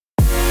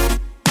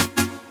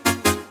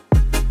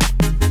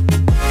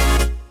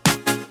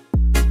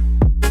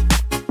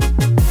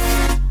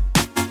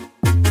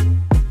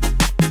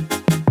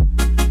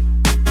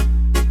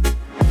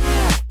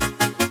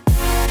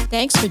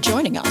Thanks for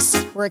joining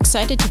us. We're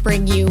excited to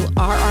bring you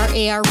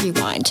RRAR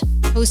Rewind,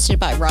 hosted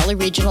by Raleigh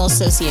Regional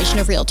Association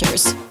of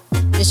Realtors.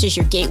 This is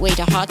your gateway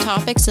to hot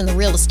topics in the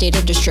real estate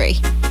industry.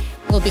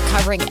 We'll be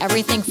covering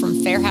everything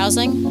from fair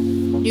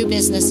housing, new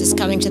businesses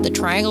coming to the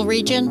Triangle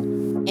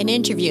region, and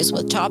interviews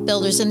with top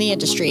builders in the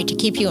industry to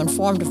keep you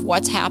informed of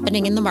what's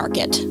happening in the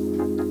market.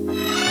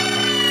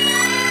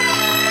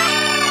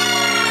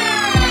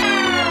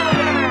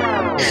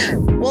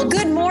 Well,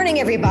 good morning,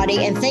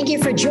 everybody, and thank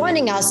you for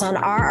joining us on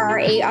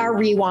RRAR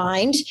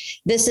Rewind.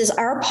 This is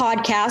our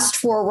podcast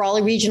for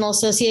Raleigh Regional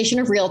Association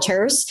of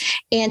Realtors,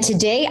 and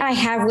today I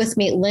have with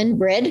me Lynn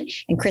Bridd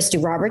and Christy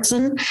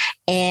Robertson,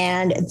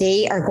 and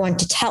they are going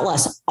to tell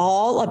us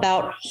all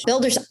about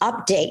Builders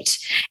Update,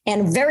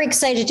 and very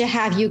excited to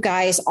have you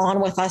guys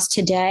on with us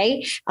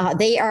today.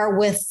 They are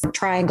with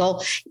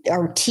Triangle,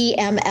 or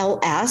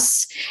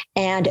TMLS,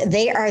 and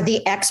they are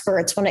the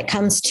experts when it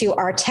comes to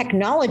our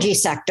technology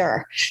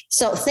sector.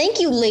 So thank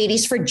you,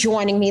 ladies, for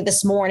joining me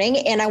this morning.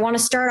 And I want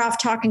to start off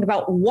talking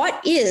about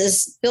what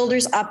is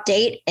Builders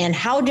Update and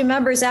how do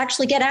members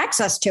actually get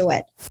access to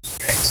it?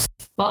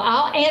 Well,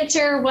 I'll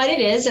answer what it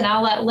is, and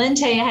I'll let Lynn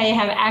tell you how you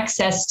have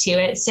access to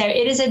it. So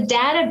it is a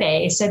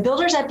database. So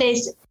Builders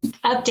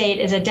Update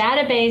is a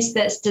database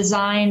that's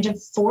designed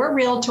for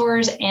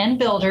realtors and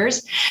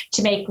builders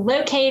to make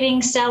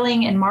locating,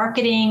 selling, and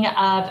marketing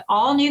of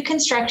all new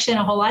construction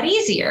a whole lot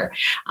easier.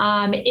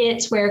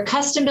 It's where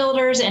custom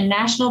builders and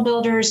national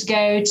builders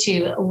go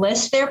to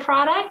list their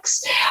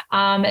products.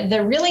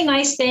 The really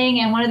nice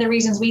thing, and one of the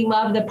reasons we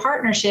love the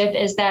partnership,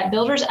 is that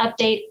Builders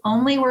Update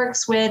only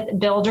works with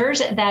builders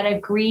that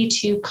agree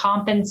to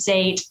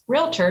compensate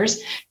realtors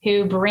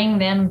who bring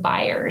them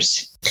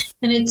buyers.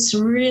 And it's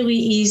really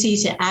easy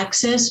to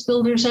access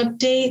Builders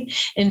Update.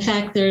 In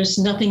fact, there's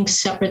nothing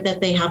separate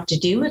that they have to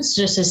do. It's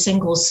just a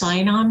single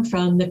sign-on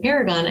from the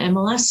Paragon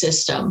MLS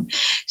system.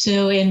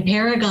 So in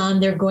Paragon,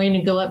 they're going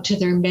to go up to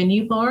their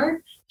menu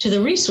bar, to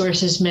the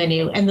resources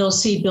menu, and they'll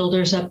see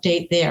Builders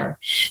Update there.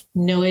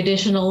 No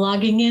additional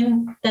logging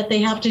in that they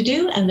have to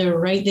do, and they're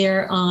right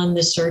there on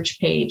the search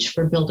page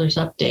for Builders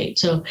Update.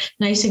 So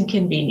nice and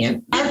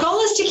convenient. Our goal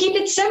is to keep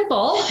it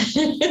simple.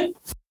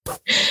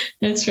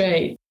 That's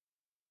right.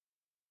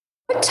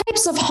 What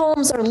types of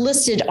homes are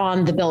listed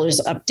on the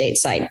Builders Update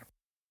site?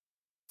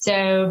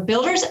 So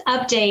Builders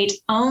Update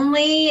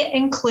only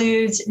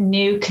includes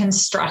new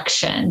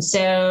construction.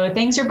 So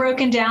things are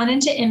broken down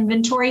into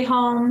inventory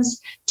homes,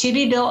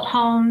 to-be-built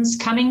homes,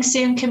 coming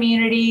soon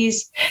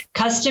communities,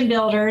 custom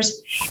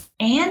builders,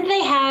 and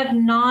they have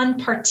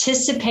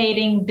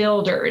non-participating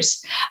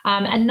builders.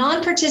 A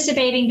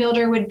non-participating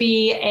builder would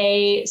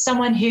be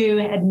someone who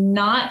had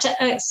not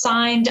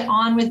signed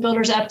on with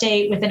Builders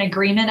Update with an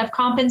agreement of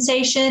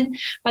compensation,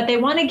 but they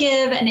want to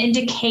give an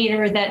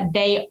indicator that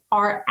they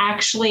are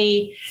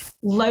actually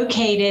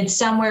located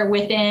somewhere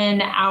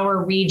within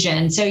our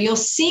region. So you'll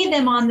see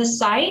them on the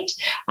site.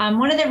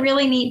 One of the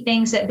really neat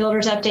things that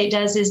Builders Update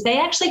does is they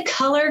actually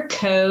color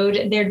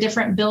code their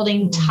different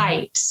building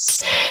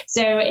types.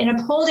 So in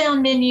a pull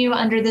down menu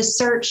under the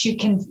search, you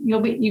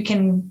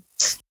can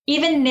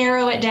even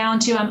narrow it down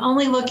to, I'm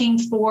only looking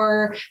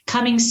for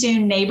coming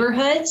soon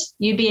neighborhoods.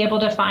 You'd be able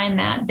to find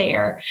that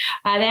there.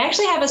 They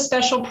actually have a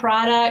special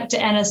product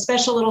and a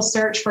special little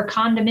search for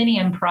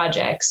condominium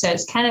projects. So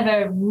it's kind of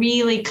a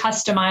really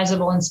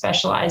customizable and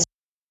specialized.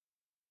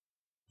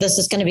 This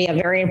is going to be a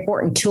very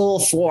important tool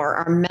for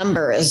our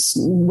members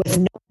with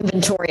no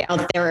inventory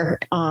out there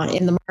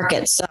in the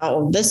market.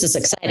 So this is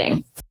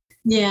exciting.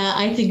 Yeah,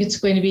 I think it's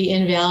going to be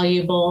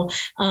invaluable.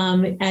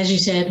 As you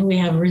said, we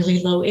have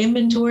really low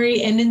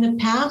inventory. And in the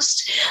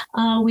past,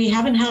 we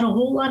haven't had a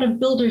whole lot of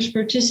builders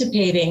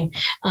participating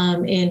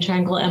in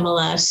Triangle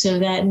MLS. So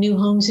that new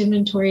homes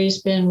inventory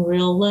has been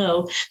real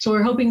low. So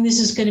we're hoping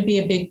this is going to be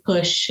a big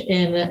push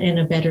in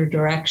a better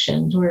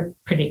direction. We're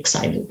pretty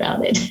excited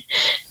about it.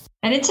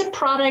 And it's a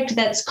product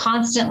that's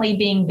constantly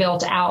being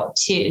built out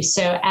too.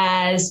 So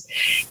as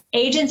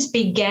agents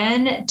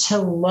begin to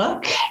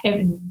look,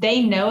 if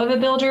they know of a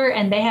builder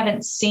and they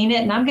haven't seen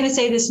it, and I'm going to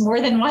say this more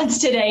than once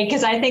today,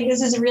 because I think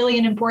this is really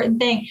an important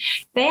thing,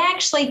 they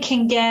actually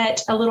can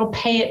get a little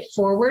pay it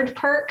forward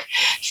perk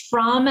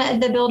from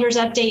the Builders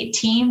Update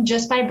team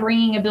just by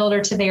bringing a builder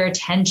to their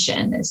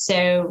attention.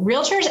 So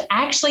realtors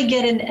actually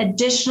get an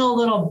additional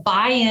little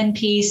buy-in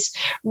piece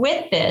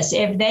with this.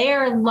 If they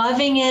are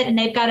loving it and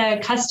they've got a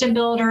custom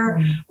builder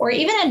or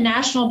even a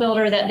national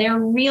builder that they're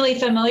really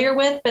familiar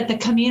with, but the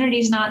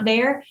community's not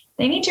there,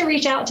 they need to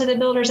reach out to the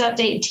Builders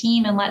Update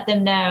team and let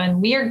them know.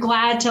 And we are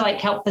glad to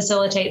help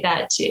facilitate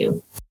that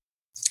too.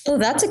 Oh,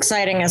 that's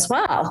exciting as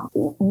well.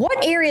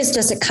 What areas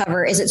does it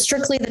cover? Is it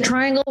strictly the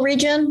Triangle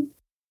region?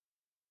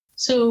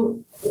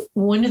 So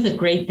one of the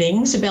great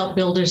things about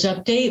Builders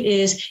Update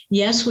is,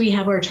 yes, we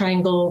have our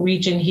Triangle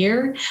region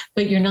here,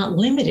 but you're not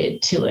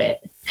limited to it.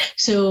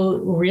 So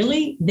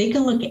really, they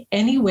can look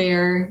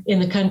anywhere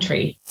in the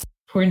country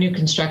for new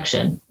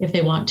construction if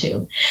they want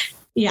to.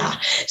 Yeah,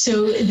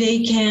 so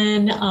they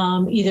can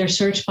either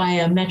search by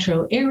a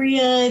metro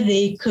area.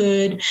 They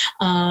could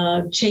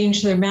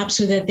change their map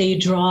so that they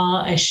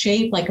draw a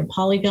shape like a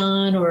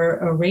polygon or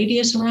a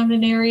radius around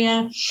an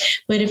area.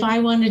 But if I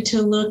wanted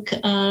to look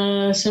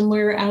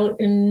somewhere out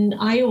in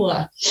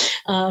Iowa,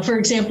 for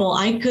example,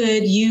 I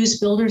could use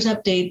Builders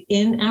Update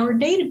in our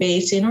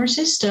database, in our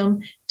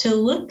system, to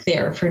look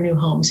there for new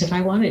homes if I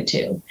wanted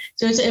to.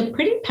 So it's a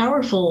pretty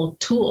powerful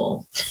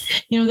tool.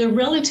 They're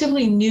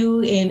relatively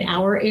new in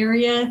our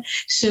area.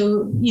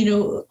 So,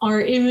 our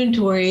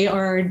inventory,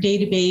 our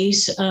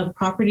database of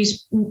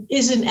properties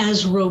isn't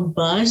as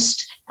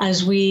robust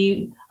as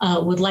we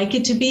would like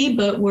it to be,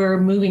 but we're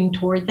moving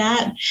toward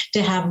that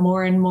to have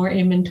more and more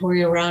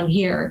inventory around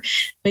here.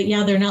 But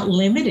yeah, they're not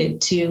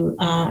limited to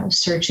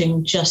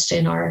searching just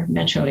in our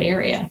metro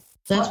area.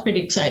 That's pretty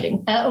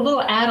exciting. A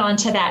little add on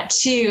to that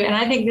too. And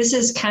I think this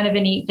is kind of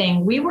a neat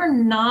thing. We were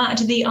not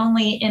the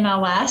only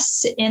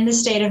MLS in the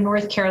state of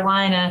North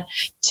Carolina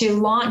to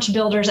launch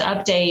Builders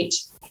Update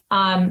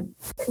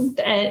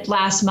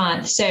last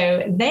month.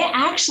 So they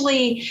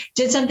actually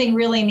did something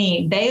really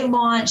neat. They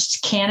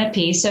launched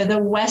Canopy. So the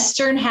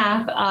western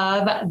half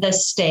of the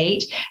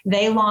state,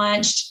 they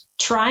launched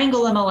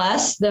Triangle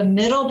MLS, the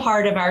middle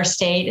part of our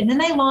state. And then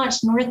they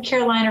launched North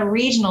Carolina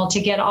Regional to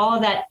get all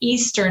of that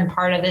eastern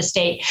part of the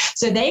state.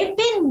 So they've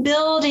been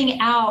building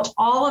out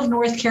all of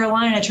North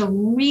Carolina to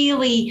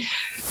really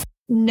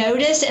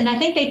notice. And I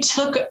think they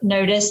took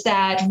notice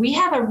that we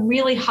have a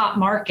really hot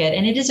market,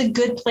 and it is a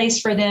good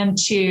place for them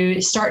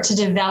to start to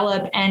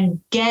develop and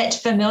get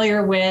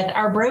familiar with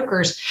our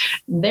brokers.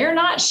 They're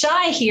not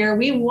shy here.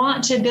 We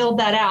want to build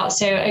that out.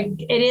 So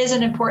it is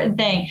an important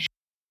thing.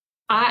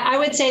 I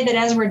would say that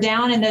as we're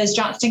down in those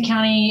Johnston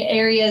County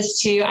areas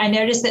too, I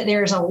noticed that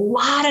there's a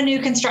lot of new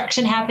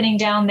construction happening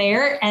down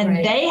there, and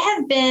right. They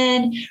have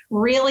been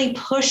really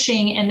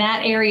pushing in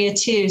that area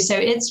too. So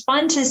it's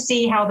fun to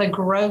see how the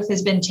growth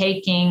has been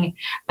taking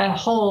a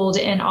hold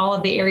in all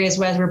of the areas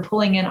where we're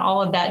pulling in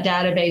all of that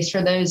database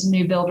for those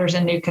new builders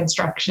and new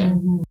construction.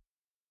 Mm-hmm.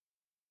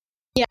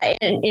 Yeah,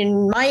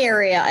 in my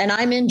area, and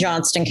I'm in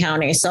Johnston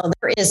County, so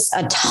there is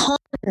a ton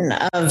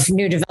of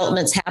new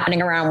developments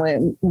happening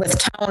around with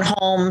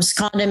townhomes,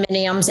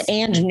 condominiums,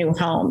 and new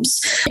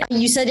homes.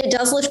 You said it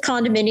does lift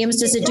condominiums.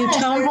 Does it do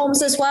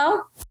townhomes as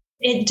well?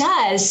 It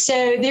does.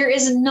 So there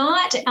is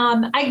not,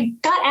 I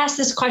got asked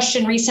this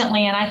question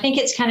recently, and I think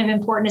it's kind of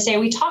important to say,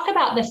 we talk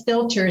about the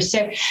filters.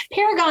 So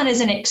Paragon is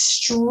an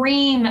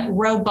extreme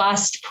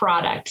robust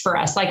product for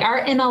us, like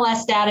our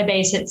MLS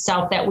database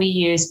itself that we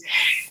use.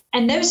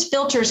 And those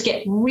filters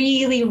get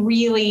really,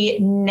 really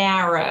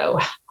narrow.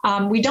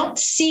 We don't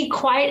see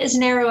quite as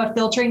narrow a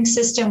filtering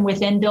system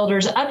within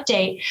Builders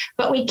Update,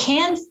 but we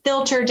can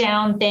filter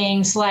down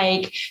things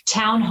like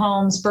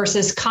townhomes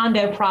versus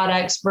condo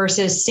products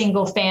versus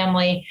single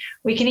family.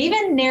 We can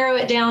even narrow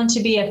it down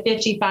to be a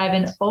 55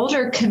 and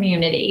older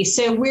community.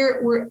 So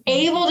we're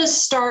able to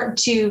start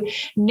to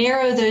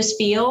narrow those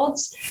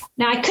fields.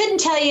 Now, I couldn't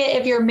tell you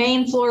if your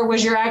main floor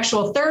was your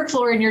actual third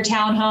floor in your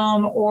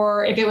townhome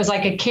or if it was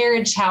like a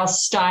carriage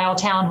house style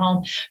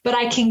townhome, but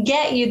I can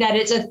get you that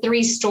it's a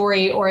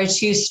 3-story or a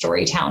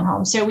 2-story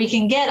townhome. So we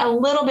can get a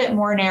little bit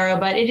more narrow,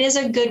 but it is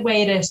a good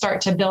way to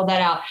start to build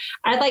that out.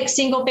 I'd like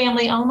single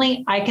family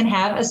only. I can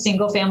have a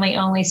single family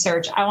only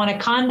search. I want a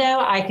condo.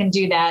 I can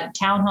do that.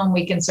 Townhome,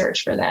 we can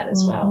search for that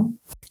as well.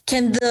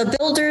 Can the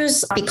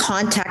builders be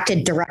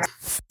contacted directly?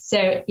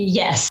 So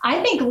yes,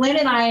 I think Lynn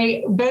and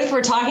I both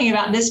were talking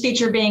about this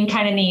feature being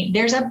kind of neat.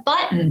 There's a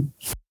button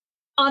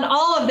on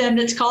all of them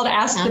that's called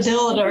Ask the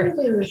Builder.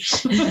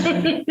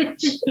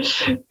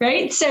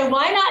 Right? So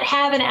why not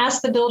have an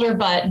Ask the Builder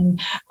button?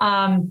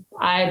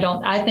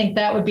 I think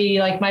that would be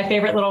like my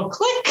favorite little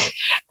click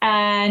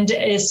and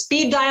a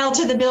speed dial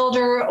to the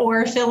builder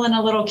or fill in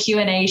a little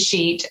Q&A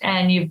sheet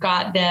and you've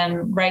got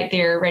them right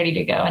there ready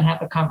to go and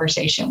have a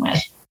conversation with.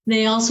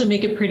 They also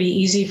make it pretty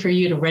easy for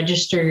you to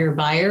register your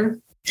buyer.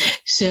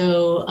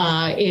 So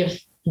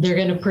if they're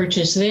going to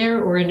purchase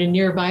there or in a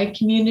nearby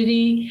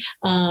community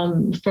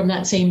from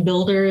that same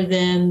builder,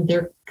 then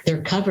they're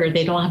covered.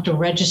 They don't have to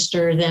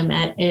register them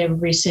at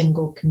every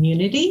single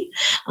community.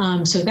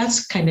 So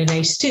that's kind of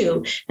nice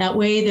too. That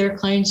way their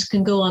clients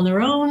can go on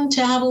their own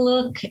to have a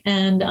look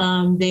and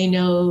they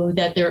know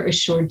that they're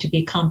assured to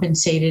be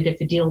compensated if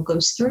a deal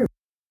goes through.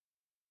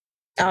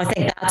 I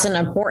think that's an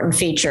important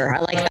feature. I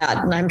like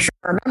that. And I'm sure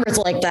our members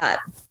like that.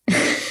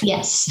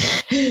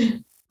 Yes.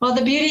 Well,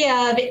 the beauty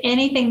of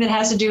anything that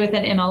has to do with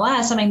an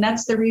MLS, I mean,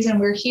 that's the reason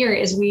we're here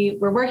is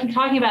we're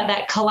talking about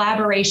that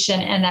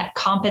collaboration and that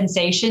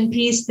compensation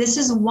piece. This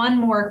is one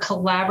more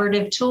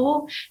collaborative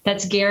tool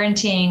that's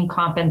guaranteeing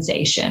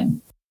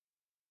compensation.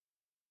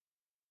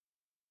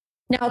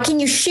 Now, can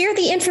you share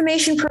the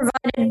information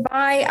provided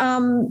by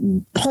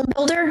Home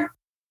Builder?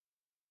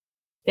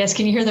 Yes.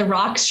 Can you hear the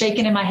rocks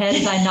shaking in my head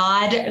as I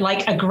nod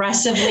like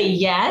aggressively?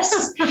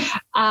 Yes.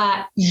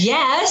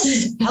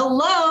 Yes.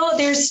 Hello.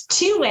 There's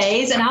 2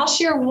 ways and I'll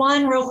share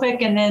one real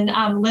quick and then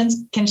Lynn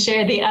can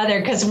share the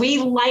other because we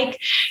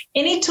like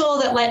any tool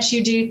that lets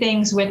you do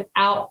things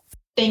without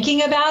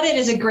thinking about it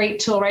is a great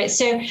tool, right?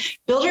 So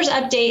Builders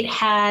Update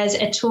has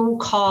a tool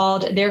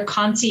called their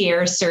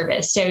concierge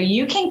service. So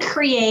you can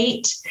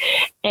create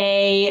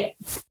a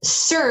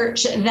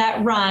search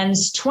that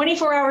runs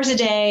 24 hours a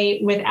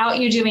day without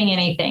you doing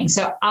anything.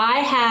 So I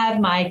have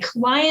my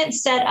client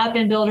set up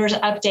in Builders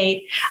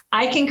Update.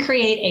 I can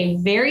create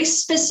a very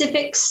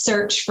specific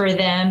search for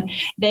them.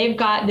 They've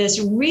got this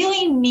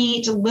really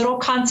neat little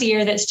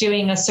concierge that's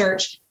doing a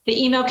search.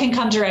 The email can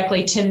come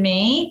directly to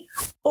me,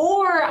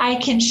 or I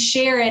can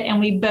share it and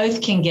we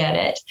both can get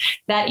it.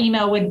 That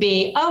email would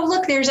be, oh,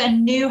 look, there's a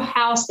new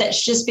house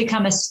that's just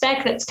become a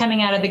spec that's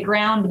coming out of the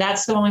ground.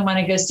 That's the one we want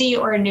to go see,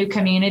 or a new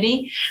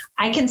community.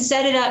 I can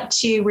set it up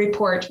to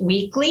report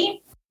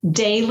weekly,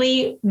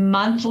 daily,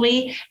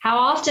 monthly, how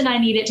often I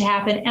need it to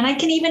happen. And I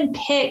can even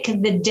pick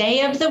the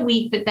day of the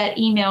week that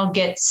email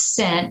gets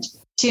sent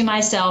to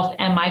myself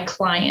and my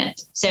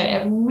client. So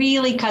a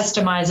really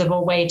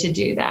customizable way to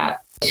do that.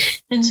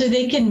 And so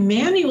they can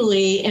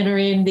manually enter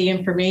in the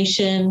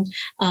information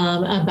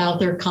about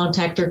their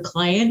contact or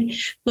client,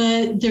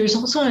 but there's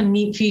also a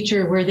neat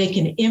feature where they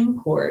can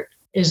import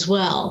as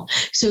well.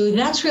 So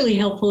that's really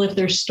helpful if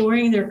they're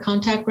storing their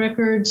contact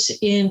records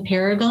in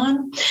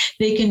Paragon.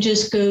 They can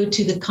just go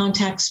to the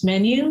contacts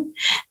menu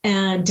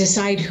and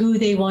decide who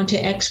they want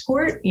to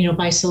export,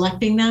 by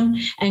selecting them,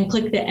 and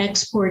click the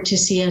export to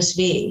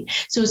CSV.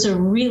 So it's a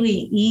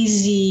really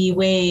easy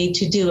way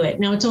to do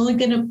it. Now it's only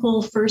going to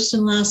pull first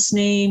and last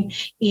name,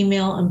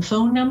 email, and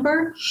phone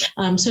number.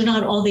 So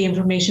not all the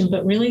information,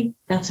 but really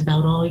that's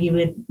about all you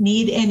would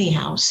need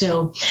anyhow.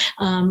 So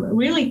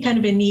really kind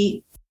of a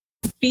neat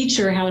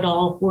feature how it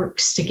all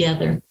works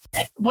together.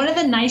 One of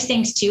the nice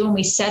things too, when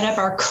we set up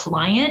our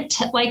client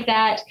like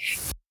that,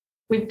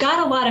 we've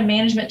got a lot of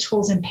management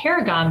tools in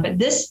Paragon, but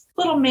this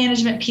little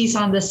management piece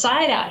on the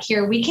side out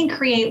here, we can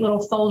create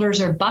little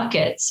folders or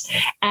buckets.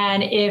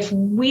 And if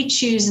we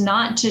choose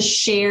not to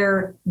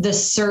share the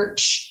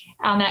search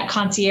on that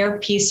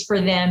concierge piece for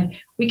them,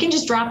 we can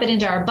just drop it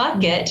into our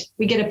bucket.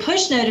 We get a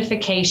push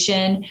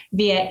notification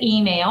via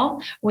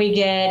email. We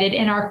get it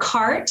in our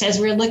cart as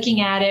we're looking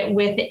at it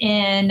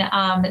within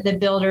the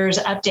Builders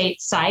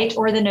Update site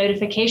or the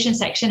notification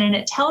section, and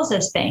it tells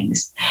us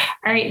things.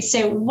 All right,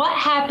 so what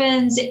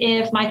happens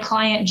if my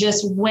client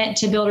just went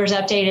to Builders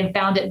Update and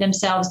found it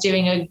themselves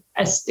doing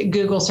a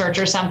Google search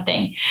or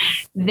something?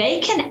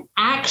 They can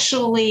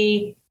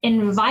actually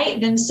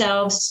invite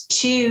themselves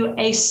to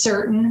a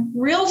certain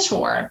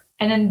realtor.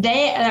 And then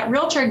that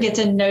realtor gets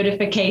a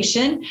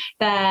notification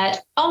that,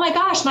 oh my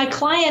gosh, my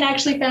client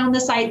actually found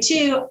the site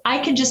too. I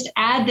can just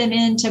add them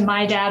into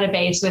my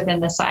database within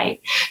the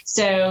site.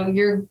 So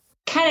you're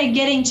kind of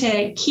getting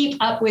to keep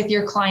up with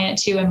your client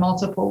too in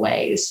multiple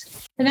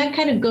ways. And that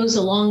kind of goes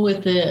along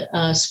with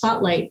the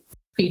Spotlight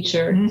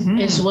feature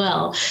as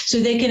well. So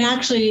they can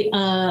actually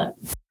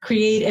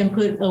create and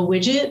put a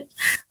widget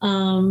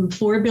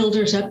for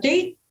Builders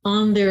Update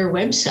on their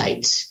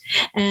websites.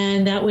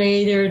 And that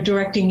way they're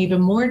directing even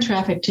more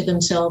traffic to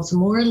themselves,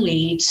 more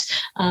leads.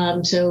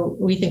 So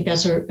we think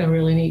that's a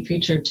really neat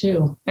feature too.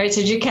 All right. So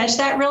did you catch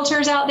that,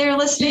 realtors out there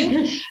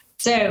listening?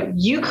 So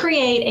you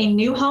create a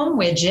new home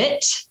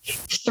widget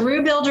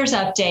through Builders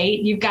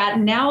Update. You've got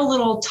now a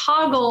little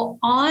toggle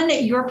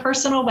on your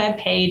personal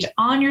webpage,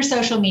 on your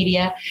social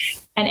media.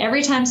 And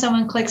every time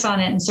someone clicks on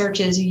it and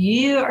searches,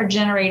 you are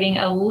generating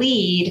a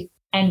lead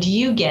and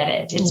you get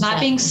it. It's not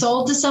being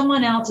sold to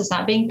someone else. It's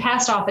not being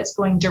passed off. It's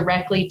going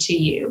directly to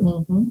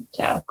you.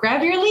 So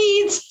grab your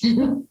leads.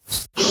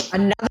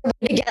 Another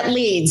way to get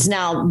leads.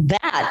 Now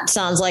that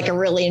sounds like a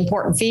really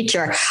important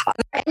feature. Are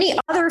there any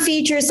other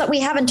features that we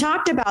haven't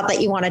talked about that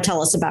you want to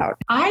tell us about?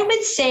 I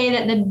would say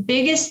that the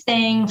biggest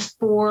thing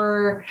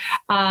for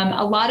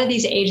a lot of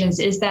these agents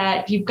is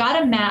that you've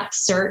got a map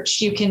search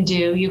you can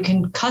do. You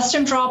can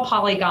custom draw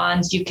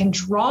polygons. You can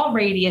draw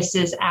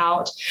radiuses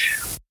out.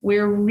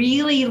 We're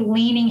really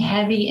leaning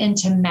heavy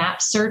into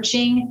map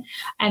searching,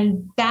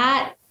 and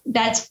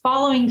that's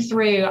following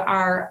through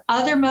our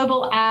other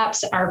mobile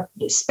apps,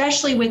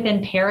 especially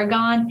within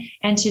Paragon.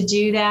 And to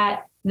do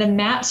that, the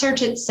map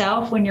search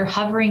itself, when you're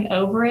hovering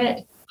over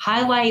it,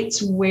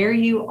 highlights where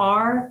you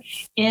are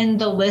in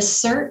the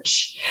list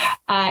search.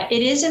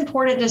 It is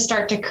important to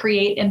start to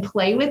create and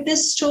play with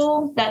this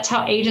tool. That's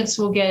how agents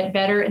will get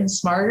better and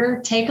smarter.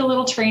 Take a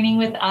little training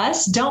with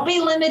us. Don't be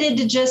limited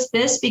to just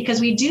this, because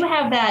we do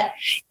have that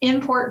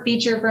import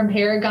feature from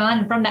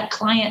Paragon, from that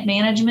client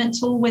management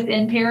tool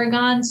within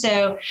Paragon.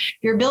 So if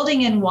you're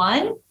building in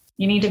one,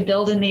 you need to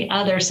build in the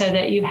other so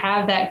that you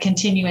have that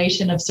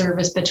continuation of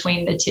service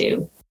between the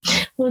two.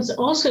 Well, it's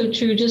also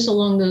true just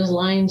along those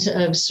lines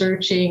of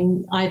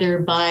searching either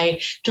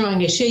by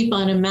drawing a shape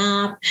on a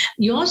map.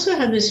 You also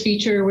have this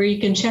feature where you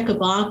can check a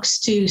box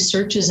to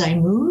search as I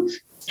move.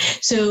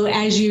 So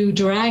as you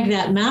drag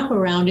that map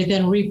around, it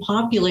then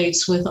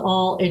repopulates with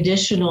all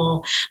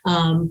additional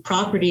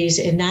properties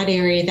in that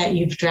area that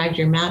you've dragged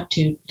your map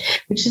to,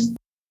 which is,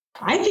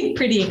 I think,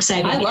 pretty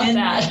exciting. I love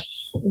that.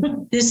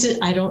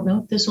 I don't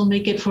know if this will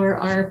make it for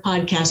our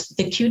podcast, but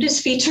the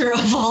cutest feature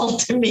of all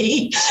to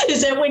me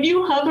is that when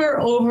you hover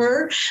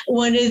over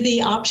one of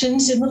the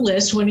options in the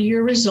list, one of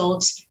your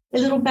results, a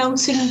little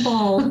bouncing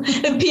ball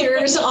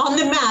appears on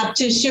the map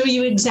to show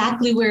you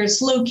exactly where it's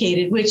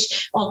located,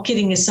 which, all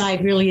kidding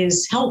aside, really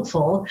is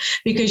helpful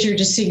because you're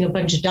just seeing a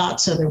bunch of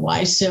dots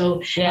otherwise. So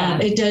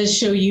it does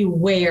show you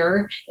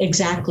where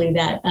exactly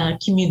that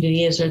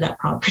community is or that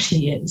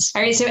property is.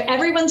 All right. So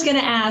everyone's going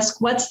to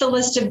ask, what's the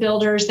list of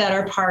builders that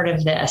are part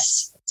of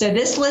this? So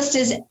this list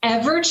is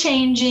ever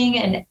changing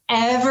and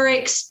ever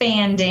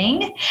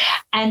expanding.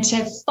 And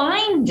to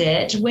find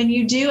it, when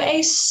you do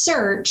a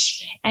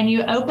search and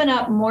you open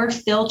up more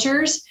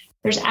filters,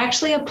 there's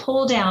actually a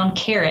pull down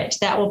caret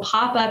that will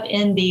pop up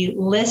in the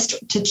list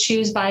to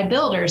choose by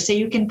builder. So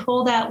you can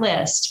pull that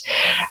list.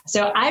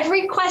 So I've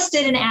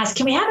requested and asked,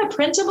 can we have a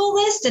printable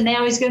list? And they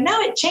always go, no,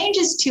 it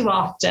changes too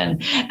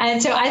often. And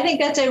so I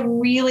think that's a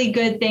really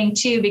good thing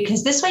too,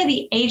 because this way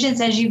the agents,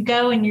 as you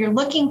go and you're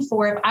looking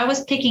for, if I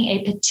was picking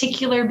a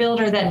particular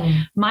builder that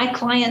my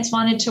clients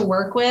wanted to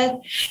work with,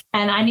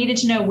 and I needed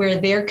to know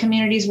where their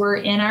communities were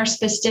in our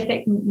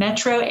specific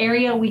metro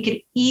area, we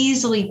could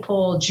easily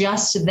pull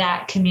just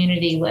that community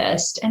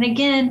list. And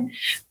again,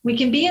 we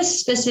can be as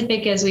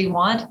specific as we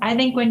want. I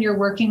think when you're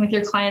working with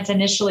your clients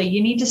initially,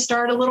 you need to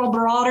start a little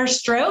broader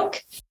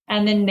stroke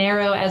and then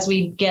narrow as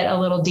we get a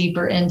little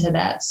deeper into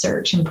that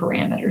search and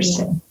parameters.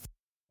 Yeah.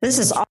 This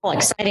is all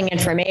exciting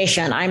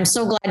information. I'm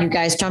so glad you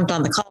guys jumped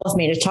on the call with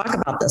me to talk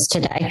about this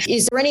today.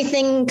 Is there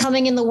anything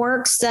coming in the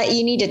works that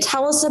you need to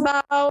tell us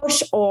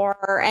about,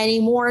 or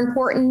any more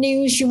important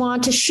news you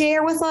want to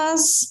share with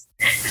us?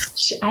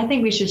 I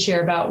think we should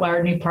share about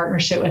our new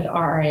partnership with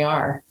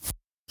RIR.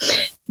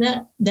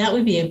 That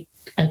would be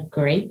a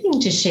great thing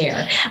to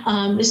share.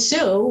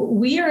 So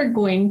we are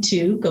going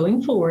to,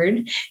 going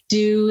forward,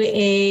 do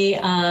a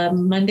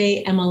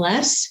Monday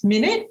MLS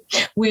Minute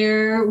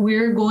where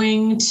we're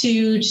going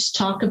to just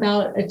talk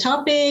about a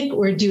topic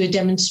or do a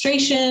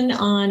demonstration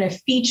on a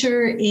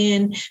feature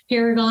in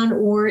Paragon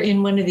or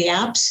in one of the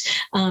apps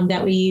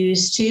that we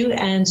use too.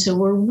 And so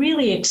we're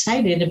really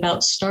excited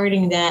about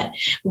starting that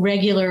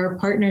regular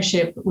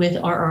partnership with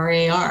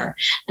RRAR.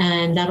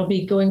 And that'll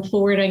be going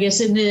forward, I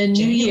guess, in the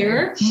new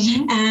year.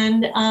 Mm-hmm.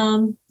 And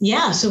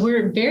so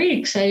we're very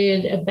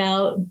excited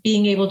about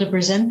being able to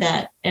present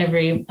that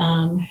every.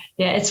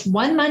 It's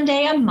one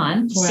Monday a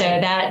month. Right. So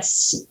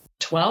that's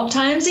 12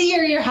 times a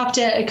year. You have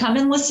to come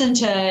and listen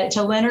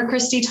to Lynn or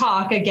Christy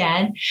talk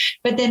again.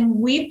 But then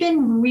we've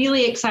been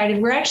really excited.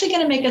 We're actually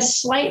going to make a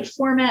slight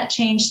format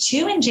change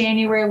too in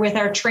January with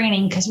our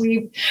training, because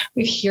we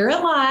hear a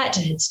lot.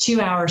 It's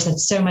 2 hours.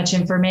 That's so much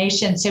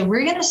information. So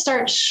we're going to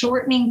start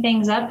shortening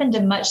things up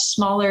into much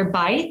smaller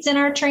bites in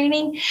our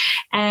training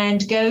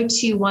and go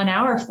to 1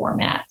 hour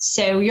format.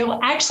 So you'll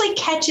actually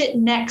catch it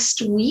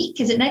next week.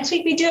 Is it next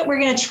week we do it? We're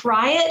going to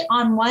try it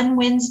on one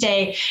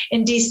Wednesday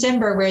in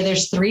December where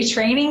there's 3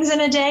 trainings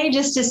in a day,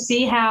 just to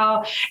see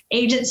how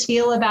agents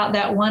feel about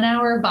that 1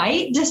 hour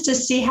bite, just to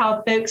see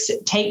how folks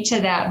take to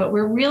that. But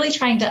we're really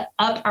trying to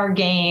up our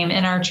game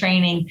in our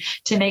training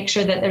to make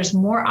sure that there's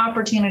more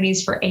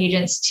opportunities for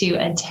agents to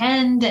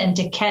attend and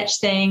to catch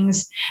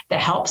things. The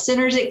help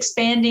centers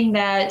expanding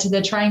that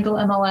the Triangle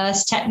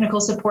MLS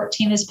technical support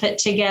team has put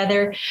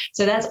together.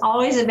 So that's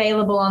always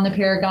available on the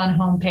Paragon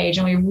homepage.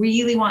 And we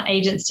really want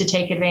agents to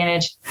take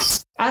advantage.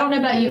 I don't know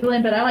about you,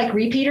 Lynn, but I like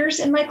repeaters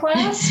in my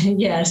class.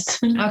 Yes.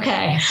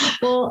 Okay.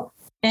 Well,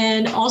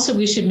 and also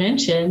we should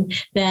mention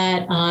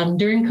that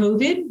during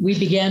COVID, we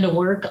began to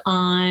work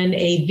on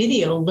a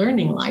video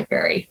learning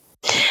library.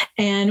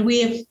 And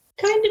we have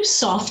kind of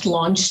soft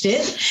launched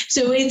it.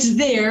 So it's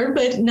there,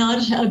 but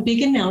not a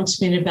big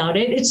announcement about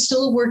it. It's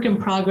still a work in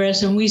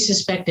progress, and we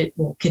suspect it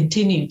will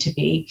continue to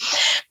be.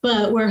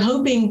 But we're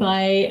hoping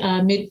by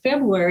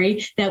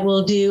mid-February that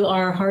we'll do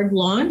our hard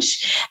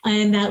launch.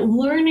 And that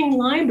learning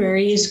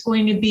library is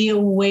going to be a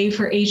way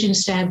for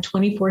agents to have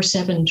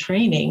 24/7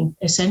 training,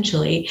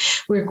 essentially.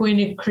 We're going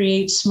to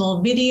create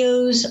small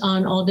videos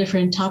on all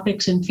different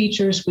topics and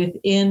features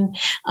within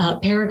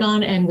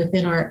Paragon and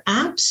within our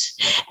apps.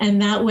 And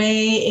that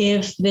way,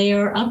 if they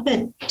are up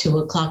at 2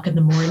 o'clock in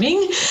the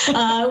morning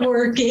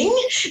working,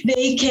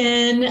 they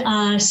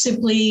can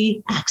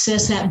simply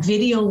access that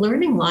video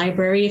learning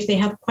library if they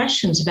have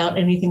questions about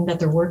anything that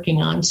they're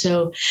working on.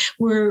 So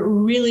we're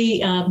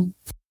really,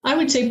 I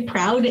would say,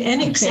 proud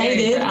and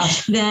excited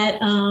that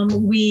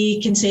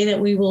we can say that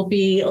we will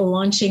be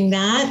launching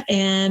that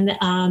and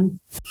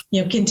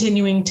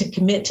continuing to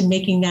commit to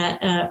making that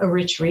a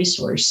rich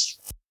resource.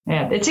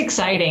 Yeah, it's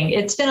exciting.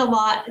 It's been a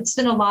lot. It's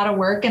been a lot of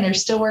work, and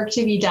there's still work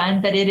to be done,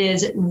 but it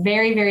is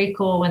very, very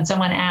cool when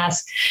someone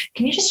asks,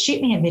 can you just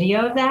shoot me a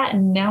video of that?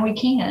 And now we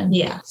can.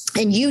 Yeah.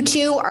 And you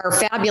two are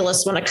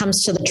fabulous when it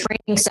comes to the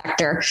training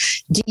sector.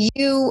 Are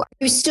you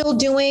still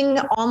doing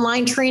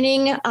online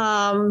training?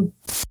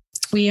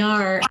 We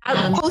are.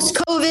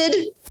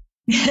 Post-COVID?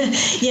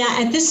 Yeah,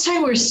 at this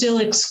time, we're still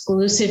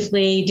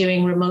exclusively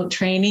doing remote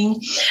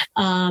training.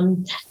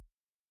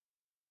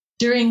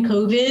 During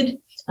COVID,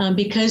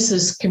 because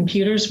those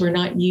computers were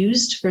not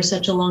used for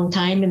such a long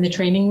time in the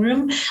training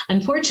room,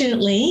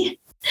 unfortunately,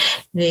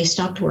 they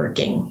stopped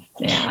working.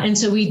 Yeah. And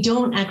so we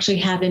don't actually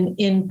have an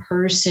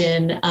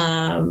in-person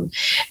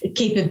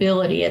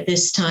capability at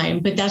this time,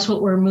 but that's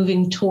what we're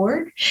moving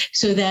toward,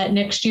 so that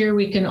next year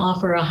we can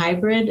offer a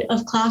hybrid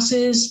of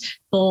classes,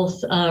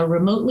 both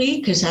remotely,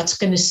 because that's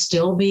going to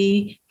still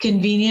be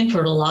convenient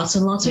for lots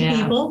and lots of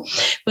people.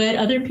 But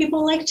other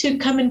people like to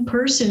come in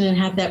person and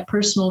have that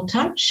personal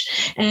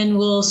touch, and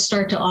we'll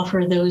start to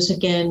offer those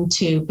again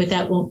too. But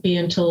that won't be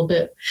until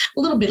a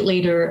little bit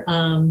later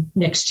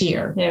next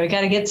year. Yeah, we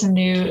got to get some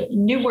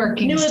new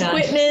working stuff.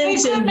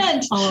 Equipment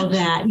and all of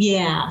that.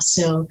 Yeah.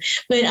 So,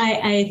 but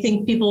I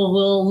think people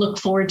will look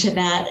forward to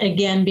that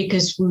again,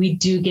 because we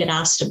do get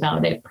asked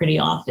about it pretty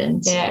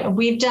often. So. Yeah,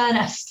 we've done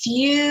a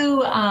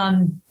few.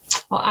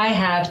 I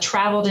have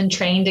traveled and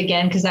trained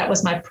again, because that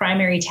was my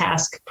primary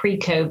task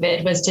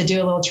pre-COVID, was to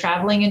do a little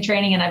traveling and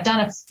training. And I've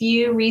done a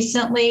few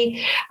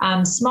recently,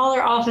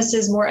 smaller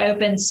offices, more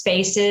open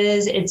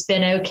spaces. It's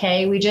been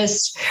okay.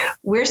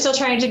 We're still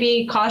trying to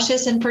be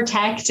cautious and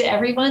protect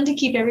everyone, to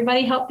keep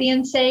everybody healthy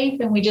and safe.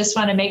 And we just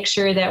want to make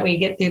sure that we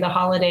get through the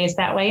holidays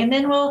that way. And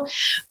then we'll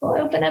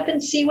open up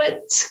and see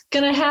what's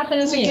going to happen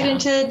as we get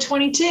into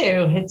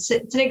 22. It's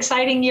an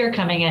exciting year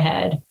coming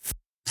ahead.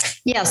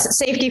 Yes,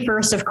 safety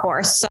first, of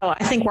course. So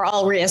I think we're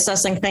all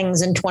reassessing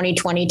things in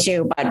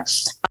 2022. But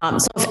so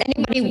if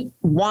anybody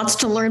wants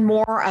to learn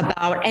more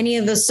about any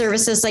of the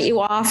services that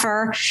you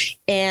offer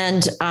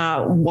and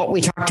what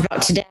we talked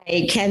about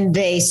today, can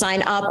they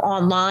sign up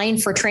online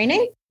for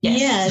training?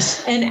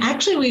 Yes. And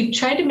actually, we've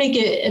tried to make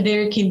it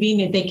very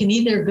convenient. They can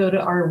either go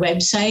to our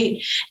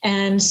website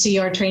and see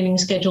our training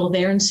schedule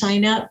there and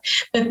sign up.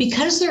 But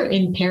because they're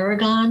in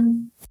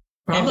Paragon,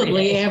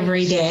 probably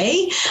every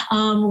day.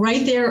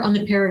 Right there on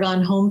the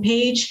Paragon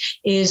homepage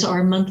is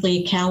our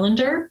monthly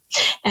calendar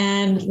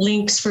and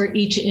links for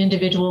each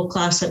individual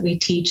class that we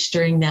teach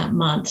during that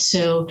month.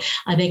 So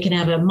they can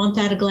have a month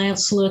at a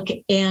glance look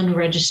and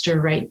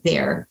register right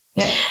there.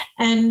 Yeah.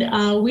 And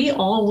we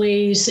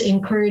always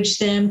encourage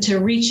them to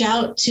reach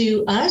out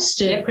to us,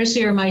 to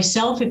Chrissy or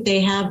myself, if they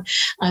have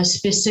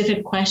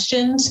specific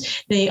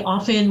questions. They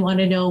often want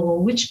to know, well,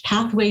 which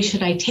pathway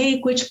should I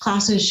take? Which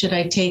classes should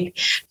I take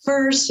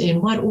first? In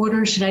what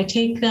order should I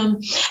take them?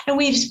 And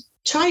we've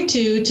tried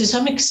to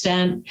some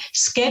extent,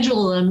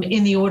 schedule them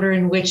in the order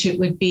in which it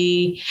would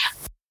be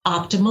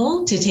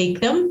optimal to take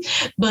them.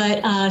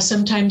 But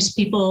sometimes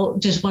people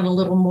just want a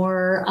little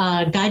more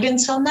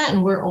guidance on that.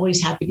 And we're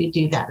always happy to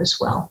do that as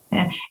well.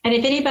 Yeah. And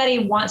if anybody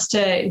wants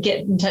to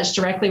get in touch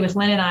directly with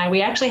Lynn and I,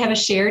 we actually have a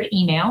shared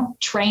email,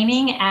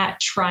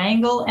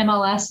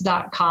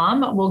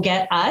 training@trianglemls.com will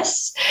get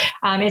us.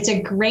 It's a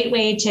great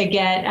way to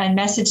get a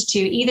message to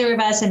either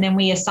of us, and then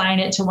we assign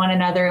it to one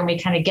another, and we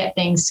kind of get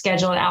things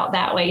scheduled out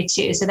that way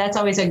too. So that's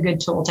always a good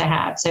tool to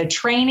have. So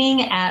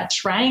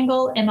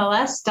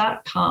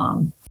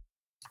training@trianglemls.com.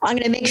 I'm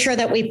going to make sure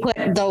that we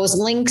put those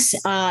links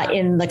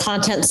in the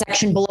content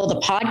section below the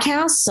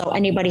podcast. So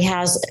anybody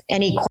has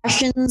any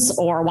questions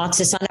or wants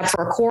to sign up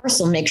for a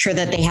course, we'll make sure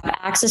that they have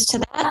access to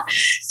that.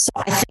 So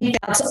I think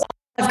that's all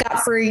I've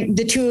got for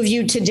the two of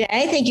you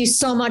today. Thank you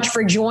so much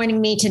for joining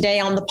me today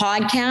on the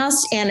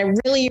podcast. And I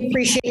really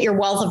appreciate your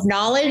wealth of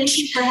knowledge. Thank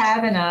you for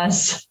having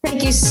us.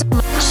 Thank you so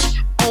much.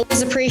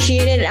 Always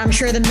appreciate it. I'm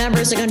sure the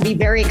members are going to be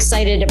very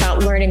excited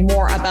about learning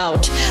more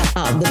about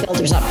the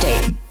Builders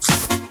Update.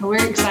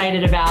 We're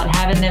excited about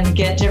having them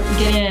get in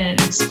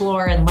and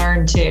explore and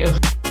learn too.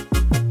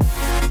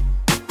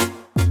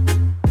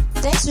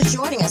 Thanks for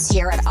joining us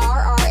here at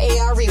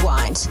RRAR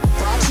Rewind,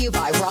 brought to you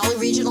by Raleigh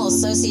Regional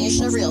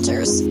Association of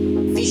Realtors.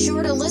 Be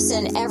sure to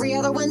listen every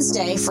other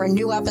Wednesday for a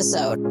new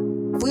episode.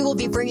 We will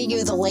be bringing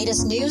you the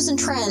latest news and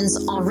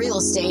trends on real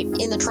estate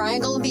in the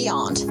Triangle and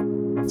beyond.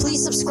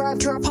 Please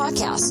subscribe to our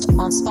podcast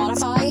on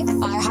Spotify,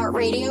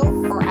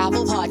 iHeartRadio, or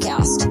Apple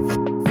Podcast.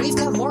 We've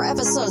got more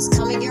episodes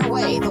coming your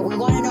way, but we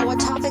want to know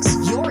what topics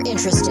you're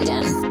interested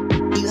in.